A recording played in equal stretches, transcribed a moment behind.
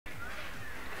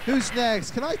Who's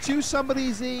next? Can I choose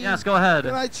somebody, Z? Yes, go ahead.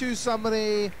 Can I choose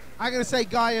somebody? I'm going to say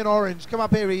Guy in orange. Come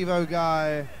up here, Evo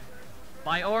Guy.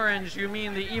 By orange, you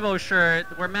mean the Evo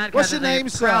shirt, where madcatz What's is your name, a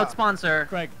sir? proud sponsor.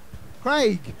 Craig.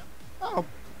 Craig. Oh,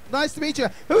 nice to meet you.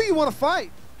 Who you want to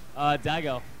fight?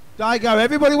 Daigo. Daigo.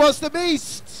 Everybody wants the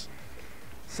Beast.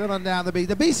 Sit on down, the Beast.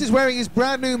 The Beast is wearing his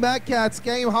brand new madcatz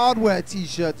game hardware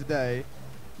t-shirt today.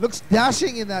 Looks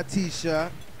dashing in that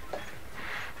t-shirt.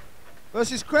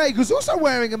 Versus Craig, who's also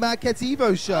wearing a madcatz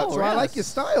Evo shirt. Oh, so yes. I like your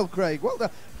style, Craig. Well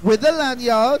done. With the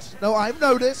lanyard. No, I've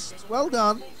noticed. Well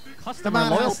done. Customer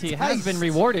man has loyalty has been taste.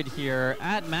 rewarded here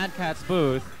at madcatz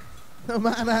booth. The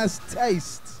man has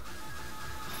taste.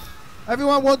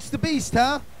 Everyone wants the Beast,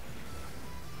 huh?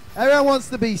 Everyone wants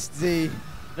the Beast, Z.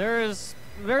 There's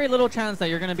very little chance that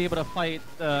you're going to be able to fight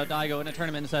Daigo in a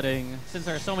tournament setting, since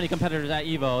there are so many competitors at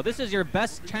Evo. This is your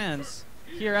best chance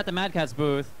here at the madcatz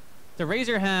booth to raise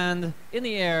your hand in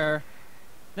the air.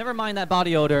 Never mind that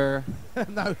body odor.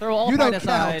 No, Throw all you pride don't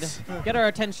aside. count. Get our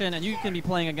attention, and you can be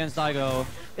playing against Daigo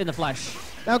in the flesh.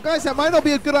 Now, guys, that might not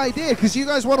be a good idea because you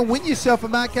guys want to win yourself a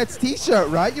madcatz t-shirt,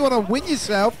 right? You want to win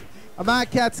yourself a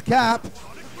madcatz cap.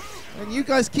 And you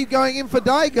guys keep going in for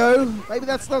Daigo. Maybe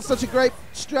that's not such a great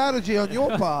strategy on your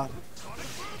part.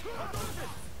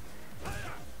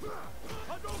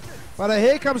 But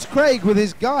here comes Craig with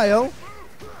his guile.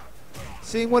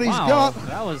 Seeing what he's got.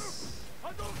 That was...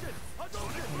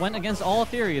 went against all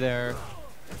theory there.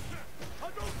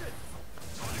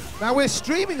 Now we're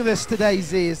streaming this today,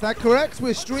 Z. Is that correct?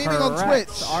 We're streaming on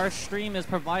Twitch. Our stream is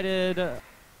provided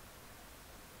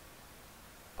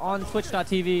on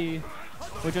twitch.tv,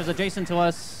 which is adjacent to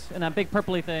us in that big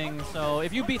purpley thing. So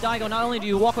if you beat Daigo, not only do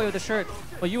you walk away with the shirt,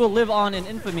 but you will live on in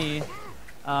infamy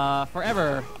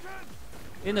forever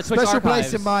in the Twitch Special archives.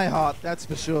 place in my heart, that's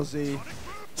for sure, Z.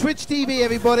 Twitch TV,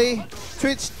 everybody.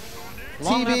 Twitch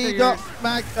Long after TV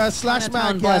your slash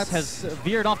Chinatown bus madcatz. has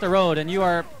veered off the road and you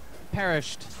are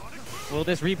perished, will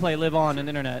this replay live on the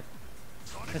internet?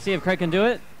 Let's see if Craig can do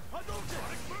it.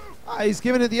 Ah, he's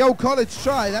giving it the old college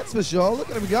try, that's for sure. Look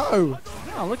at him go.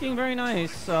 Oh, looking very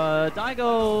nice.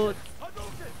 Daigo,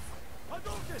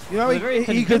 You know, very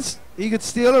he could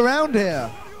steal around here.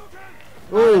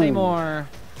 not Ooh. anymore.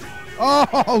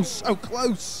 Oh, so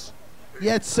close.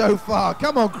 Yet so far.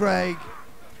 Come on, Craig.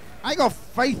 I got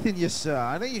faith in you, sir.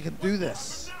 I know you can do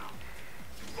this.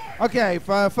 Okay,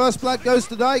 first blood goes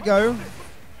to Daigo.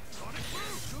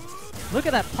 Look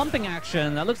at that pumping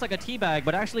action. That looks like a teabag,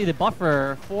 but actually the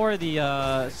buffer for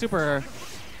the super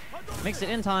makes it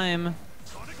in time.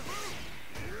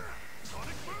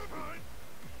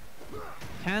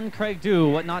 Can Craig do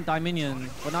what not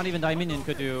even Dominion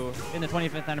could do in the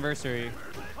 25th anniversary?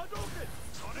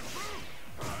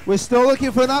 We're still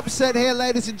looking for an upset here,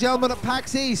 ladies and gentlemen, at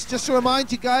PAX East. Just to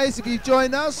remind you guys, if you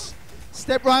join us,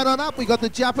 step right on up. We got the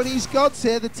Japanese gods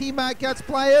here, the Team madcatz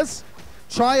players.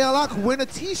 Try your luck, win a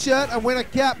t-shirt and win a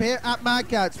cap here at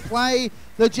madcatz. Play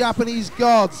the Japanese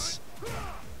gods.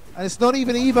 And it's not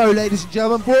even Evo, ladies and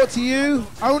gentlemen, brought to you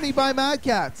only by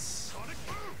madcatz.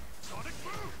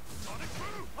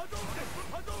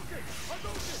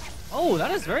 Oh,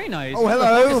 that is very nice. Oh,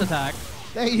 hello. Focus attack.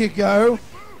 There you go.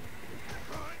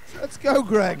 Let's go,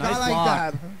 Greg. Nice I like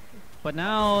block. that. But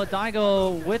now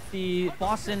Daigo with the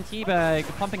Boston teabag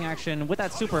pumping action with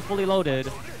that super fully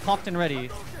loaded, cocked and ready.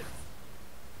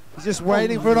 He's just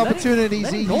waiting for an opportunity.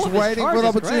 letting He's go of his waiting for an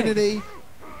charges, opportunity.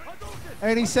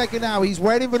 Any second now. He's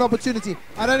waiting for an opportunity.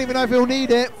 I don't even know if he'll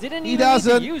need it. Didn't He even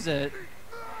doesn't. need to use it.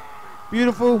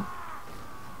 Beautiful.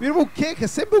 Beautiful kick. A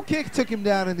simple kick took him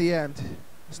down in the end.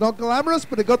 It's not glamorous,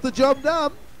 but it got the job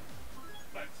done.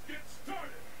 Let's get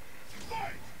started.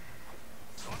 Fight!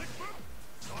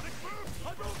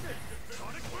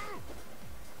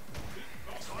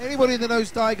 Anybody that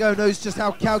knows Daigo knows just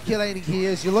how calculating he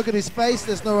is. You look at his face,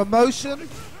 there's no emotion.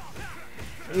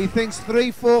 He thinks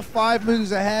 3, 4, 5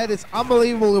 moves ahead. It's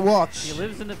unbelievable to watch. He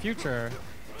lives in the future.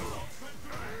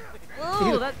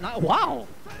 Oh, that not wow.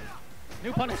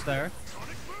 New punish there.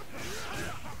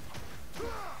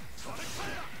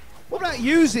 What about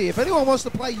you, Z? If anyone wants to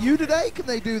play you today, can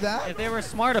they do that? If they were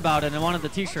smart about it and wanted the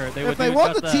t-shirt, they would If they do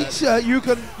want just the that. t-shirt,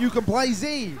 you can play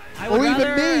Z. I or would even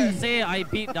rather me. say I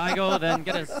beat Daigo than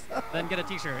get a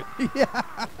t-shirt. Yeah.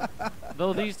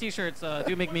 Though these t-shirts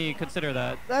do make me consider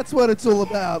that. That's what it's all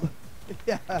about.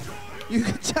 Yeah. You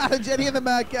can challenge any of the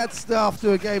madcatz staff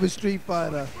to a game of Street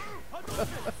Fighter.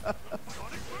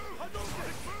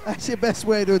 That's your best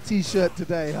way to a t-shirt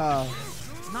today, huh?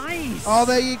 Nice. Oh,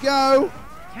 there you go.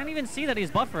 Can't even see that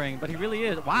he's buffering, but he really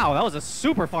is. Wow, that was a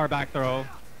super far back throw.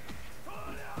 All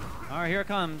right, here it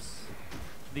comes.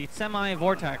 The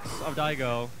semi-vortex of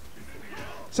Daigo.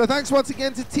 So thanks once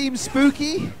again to Team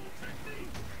Spooky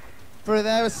for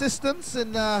their assistance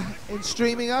in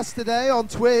streaming us today on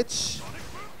Twitch.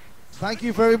 Thank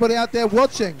you for everybody out there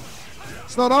watching.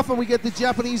 It's not often we get the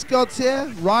Japanese gods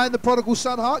here. Ryan the Prodigal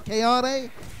Son Heart,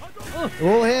 Kayane,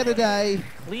 all here today.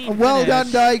 Clean And well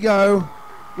finish. done, Daigo.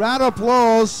 Round of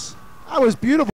applause. That was beautiful.